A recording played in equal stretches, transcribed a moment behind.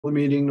the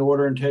meeting to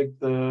order and take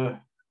the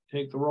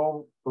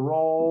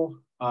roll.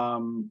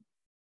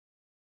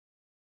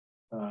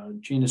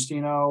 Gina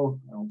Stino,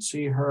 I don't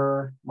see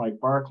her. Mike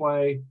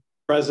Barclay.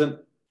 Present.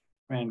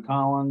 Fran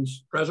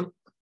Collins. Present.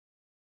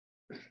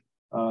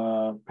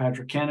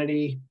 Patrick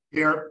Kennedy.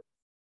 Here.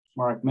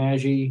 Mark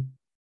Maggi.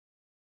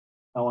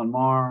 Ellen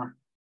Marr.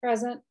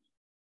 Present.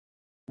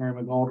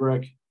 Mary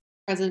McGoldrick.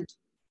 Present.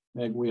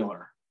 Meg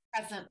Wheeler.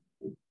 Present.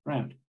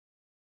 Friend.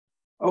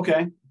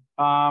 Okay.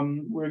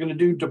 We're going to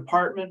do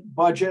department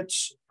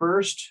budgets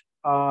first.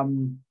 I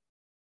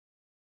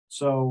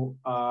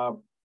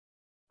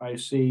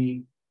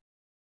see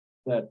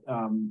that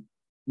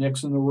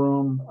Nick's in the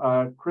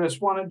room. Chris,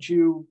 why don't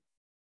you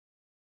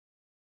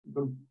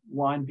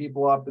line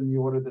people up in the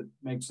order that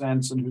makes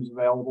sense and who's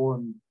available,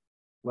 and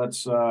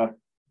let's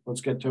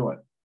get to it.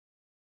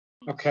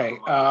 Okay.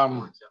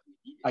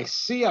 I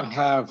see I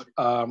have.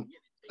 Are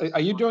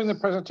you doing the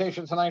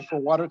presentation tonight for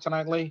water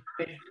tonight, Lee?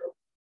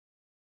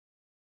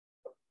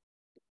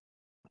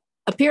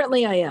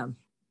 Apparently I am.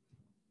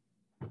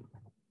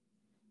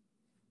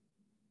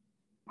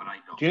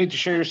 Do you need to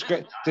share your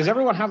screen? Does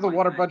everyone have the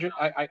water budget?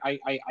 I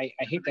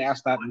hate to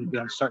ask that and be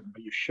uncertain,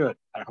 but you should,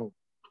 I hope.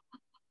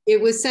 It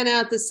was sent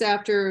out this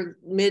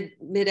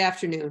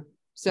mid-afternoon,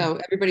 so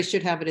everybody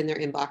should have it in their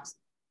inbox.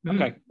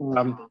 Okay.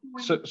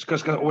 So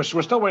because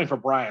we're still waiting for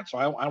Brian, so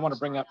I don't want to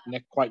bring up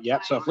Nick quite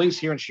yet. So if Lee's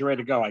here and she's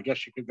ready to go, I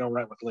guess you could go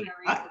right with Lee.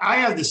 I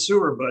have the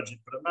sewer budget,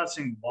 but I'm not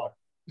seeing water.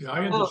 Yeah,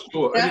 I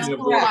understood. That's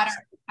water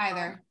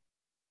either.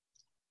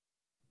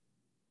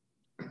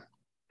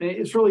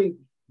 It's really,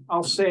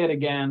 I'll say it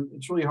again,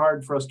 it's really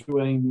hard for us to do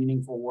any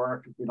meaningful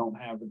work if we don't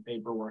have the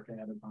paperwork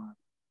ahead of time.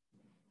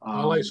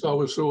 All I saw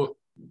was sewer.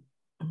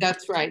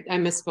 That's right. I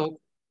misspoke.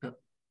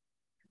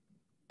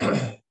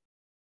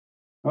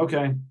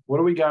 Okay, what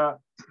do we got?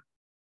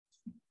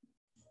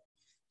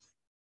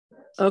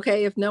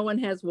 Okay, if no one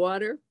has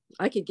water,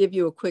 I could give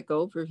you a quick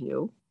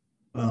overview.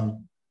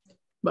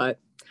 But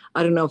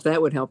I don't know if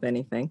that would help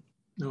anything.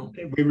 No.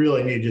 We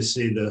really need to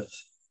see the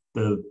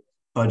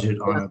budget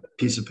on a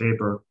piece of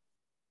paper.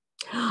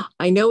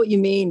 I know what you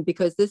mean,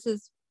 because this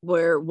is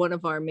where one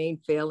of our main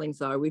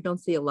failings are. We don't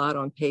see a lot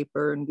on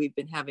paper, and we've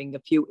been having a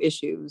few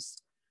issues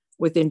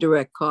with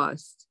indirect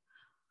costs.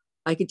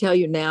 I can tell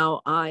you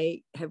now,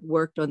 I have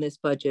worked on this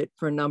budget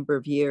for a number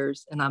of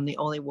years, and I'm the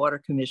only water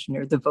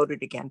commissioner that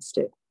voted against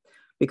it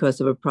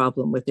because of a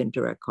problem with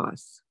indirect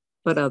costs.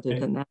 But other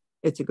than that,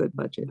 it's a good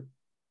budget.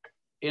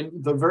 In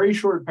the very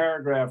short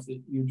paragraph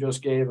that you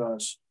just gave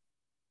us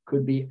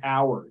could be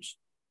hours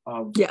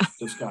of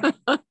discussion.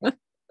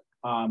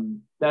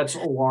 That's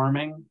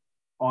alarming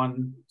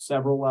on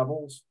several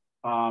levels,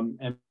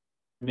 and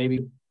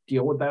maybe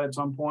deal with that at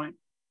some point.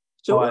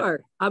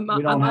 Sure, I'm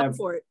up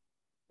for it.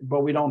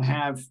 But we don't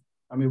have,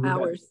 I mean,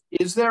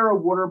 is there a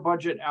water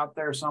budget out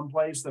there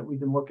someplace that we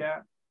can look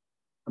at?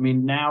 I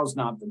mean, now's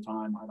not the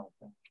time, I don't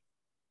think.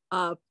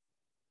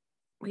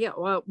 Yeah,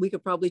 well, we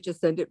could probably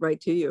just send it right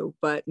to you,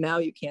 but now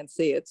you can't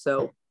see it,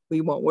 so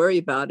we won't worry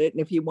about it.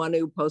 And if you want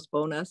to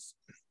postpone us.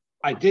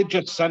 I did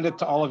just send it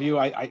to all of you.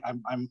 I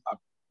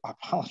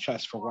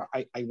apologize for what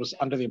I was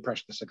under the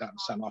impression this had gotten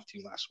sent off to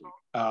you last week.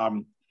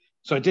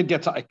 So it did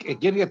get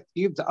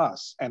to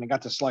us, and it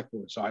got to select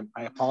board. So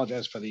I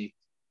apologize for the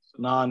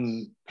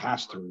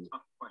non-pass-through.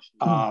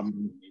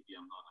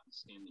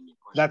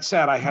 That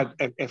said, I had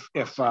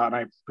and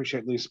I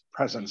appreciate Lee's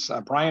presence.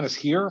 Brian is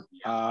here.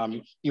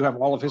 You have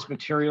all of his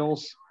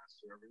materials.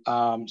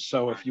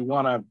 So if you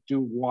want to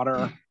do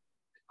water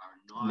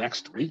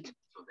next week,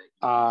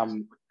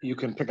 you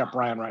can pick up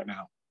Brian right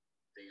now.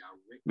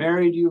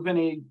 Mary, do you have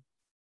any?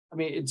 I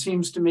mean, it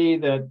seems to me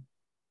that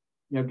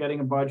getting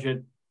a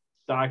budget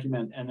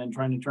document and then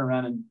trying to turn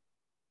around and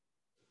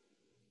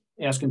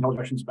asking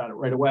questions about it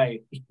right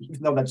away,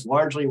 even though that's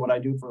largely what I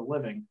do for a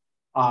living,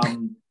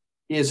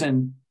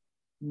 isn't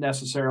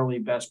necessarily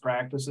best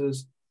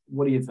practices.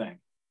 What do you think?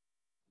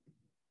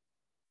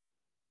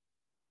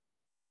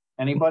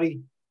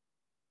 Anybody?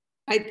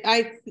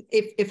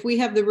 If we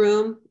have the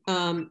room,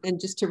 and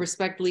just to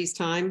respect Lee's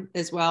time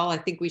as well, I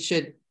think we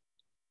should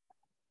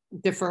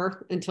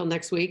defer until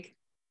next week.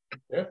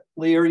 Yeah.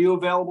 Lee, are you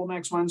available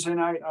next Wednesday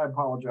night? I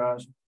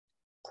apologize.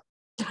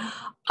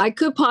 I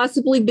could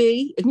possibly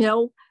be,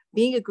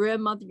 being a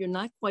grandmother, you're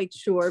not quite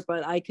sure,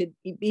 but I could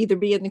either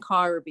be in the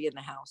car or be in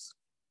the house.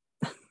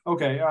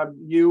 Okay,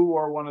 you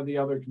or one of the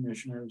other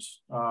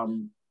commissioners.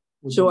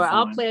 Sure,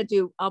 I'll plan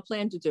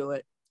to do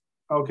it.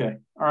 Okay,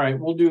 all right,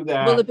 we'll do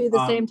that. Will it be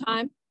the same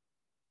time?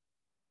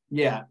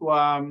 Yeah, well,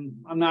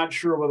 I'm not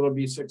sure whether it'll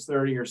be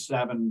 6:30 or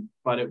 7,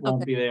 but it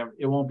won't be there.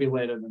 It won't be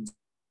later than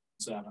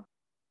 7.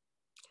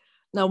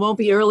 No, it won't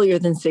be earlier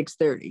than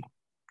 6:30.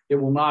 It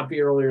will not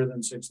be earlier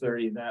than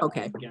 6:30. That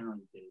okay. I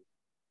guarantee.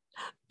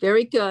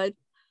 Very good.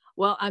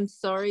 Well, I'm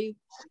sorry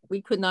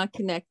we could not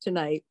connect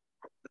tonight.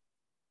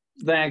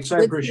 Thanks, I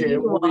appreciate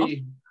it.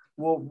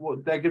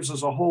 We'll that gives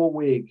us a whole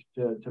week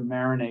to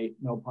marinate,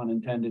 no pun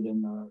intended,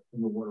 in the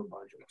water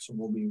budget. So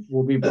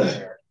we'll be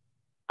prepared.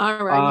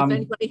 All right. Um, If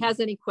anybody has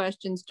any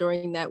questions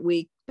during that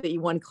week that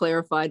you want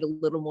clarified a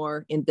little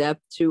more in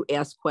depth to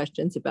ask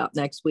questions about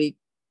next week,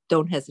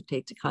 don't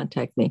hesitate to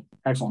contact me.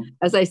 Excellent.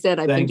 As I said,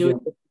 I've been Thank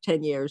doing you. it for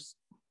 10 years.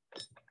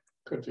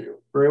 Good for you.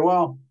 Very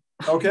well.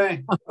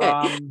 Okay.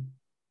 Okay.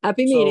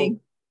 Happy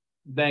meeting.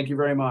 Thank you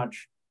very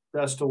much.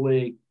 Best to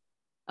Lee.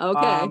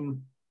 Okay.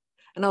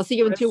 And I'll see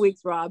you in 2 Chris?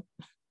 weeks, Rob.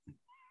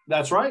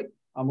 That's right.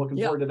 I'm looking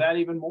Yeah. forward to that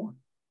even more.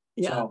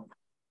 Yeah, So,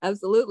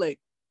 absolutely.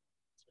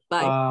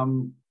 Bye.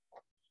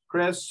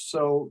 Chris,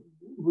 so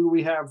who do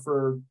we have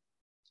for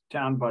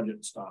town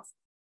budget stuff?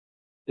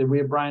 Did we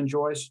have Brian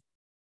Joyce?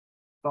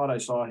 Thought I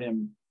saw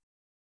him.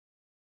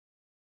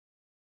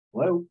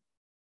 Hello?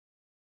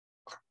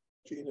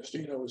 Gina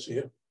Stino was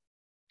here.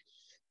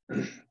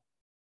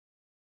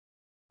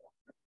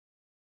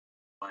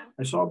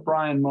 I saw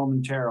Brian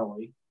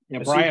momentarily. Yeah,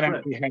 I see Brian Chris.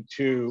 actually had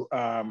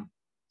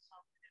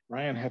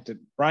to,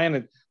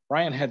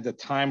 Brian had the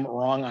time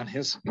wrong on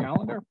his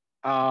calendar.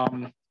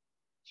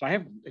 So I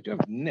do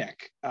have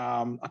Nick.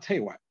 I'll tell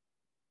you what.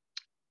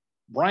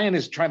 Brian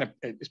is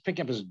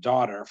picking up his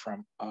daughter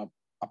from a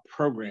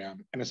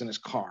program and is in his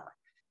car.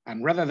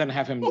 And rather than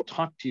have him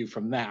talk to you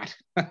from that,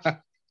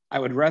 I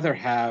would rather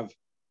have,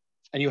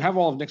 and you have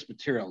all of Nick's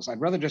materials,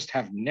 I'd rather just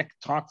have Nick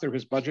talk through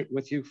his budget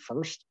with you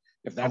first,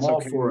 if that's I'm all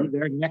okay for with it. you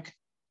there, Nick.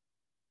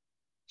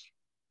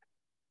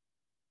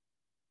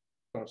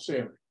 Oh,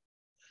 Sam.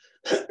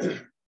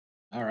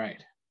 All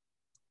right.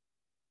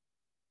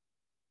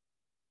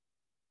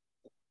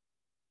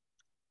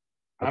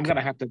 I'm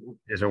gonna have to.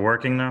 Is it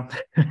working now?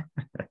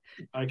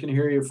 I can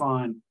hear you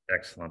fine.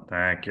 Excellent,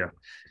 thank you.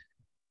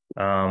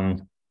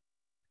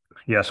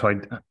 Yeah, so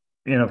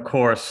and of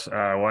course,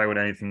 why would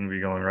anything be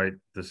going right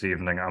this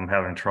evening? I'm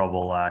having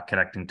trouble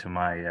connecting to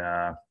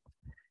my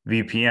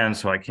VPN,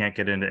 so I can't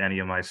get into any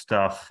of my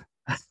stuff.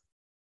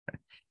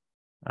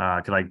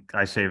 Cause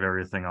I save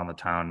everything on the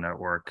town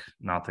network,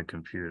 not the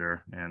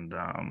computer, and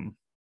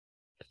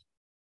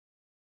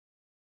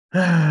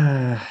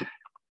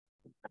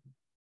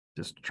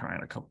just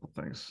trying a couple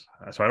of things.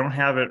 So I don't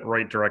have it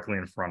right directly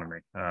in front of me.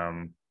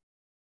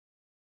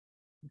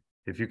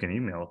 If you can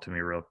email it to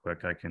me real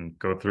quick, I can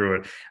go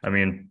through it. I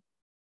mean,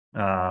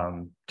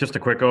 just a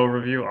quick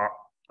overview.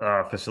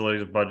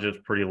 Facilities budget's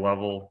pretty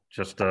level,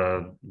 just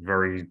a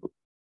very,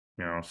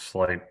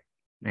 slight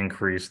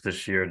increase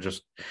this year,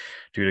 just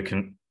due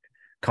to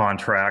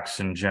contracts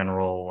and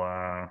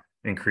general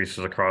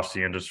increases across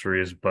the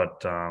industries,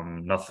 but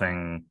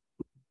nothing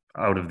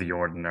out of the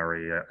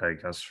ordinary, I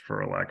guess, for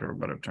a lack of a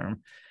better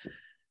term.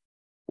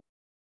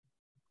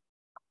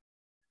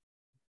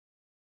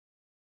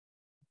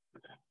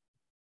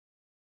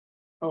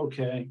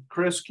 Okay,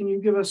 Chris, can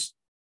you give us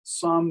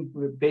some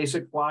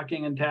basic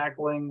blocking and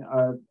tackling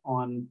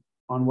on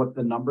what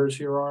the numbers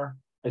here are?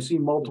 I see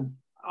multiple.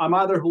 I'm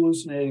either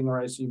hallucinating or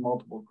I see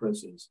multiple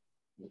Chris's.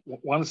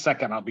 1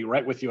 second, I'll be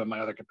right with you on my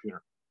other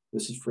computer.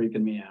 This is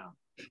freaking me out.